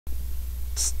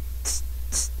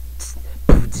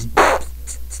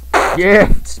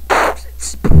Yeah.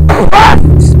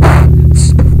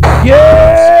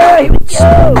 Yeah, here we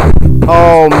go.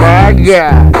 Oh my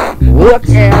God. Look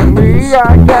at me,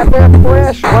 I got that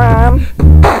fresh rhyme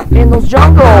in those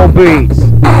jungle beats.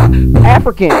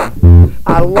 African,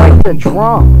 I like the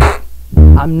drum.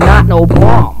 I'm not no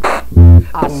bum.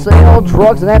 I sell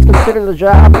drugs and that's considered a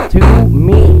job to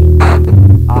me.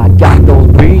 I got those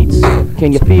beats.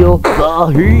 Can you feel the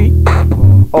heat?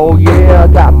 Oh yeah, I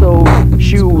got those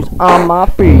shoes on my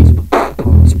feet.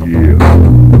 Yeah,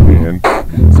 man,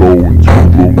 going to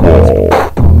the mall.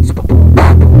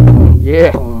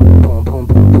 Yeah,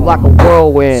 like a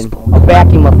whirlwind, a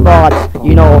vacuum of thoughts,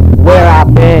 you know where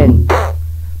I've been.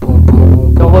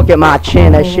 Don't look at my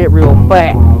chin, that shit real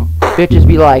fat. Bitches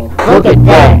be like, look at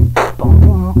that.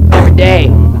 Every day,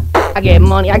 I get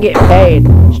money, I get paid.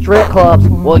 Strip clubs,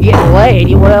 well, getting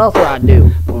laid. What else would I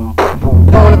do?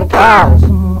 Going to the cows,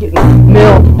 getting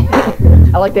milk.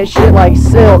 I like that shit like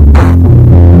silk.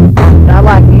 And I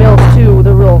like milk too,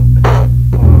 the real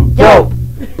dope.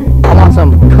 I want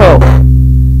some coke.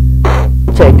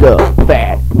 Take a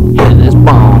fat hit of this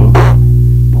bong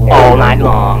all night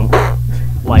long,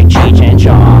 like Cheech and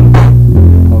Chong.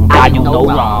 I do no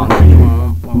wrong.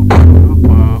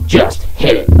 Just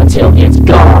hit it until it's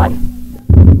gone.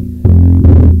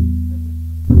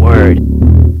 Word.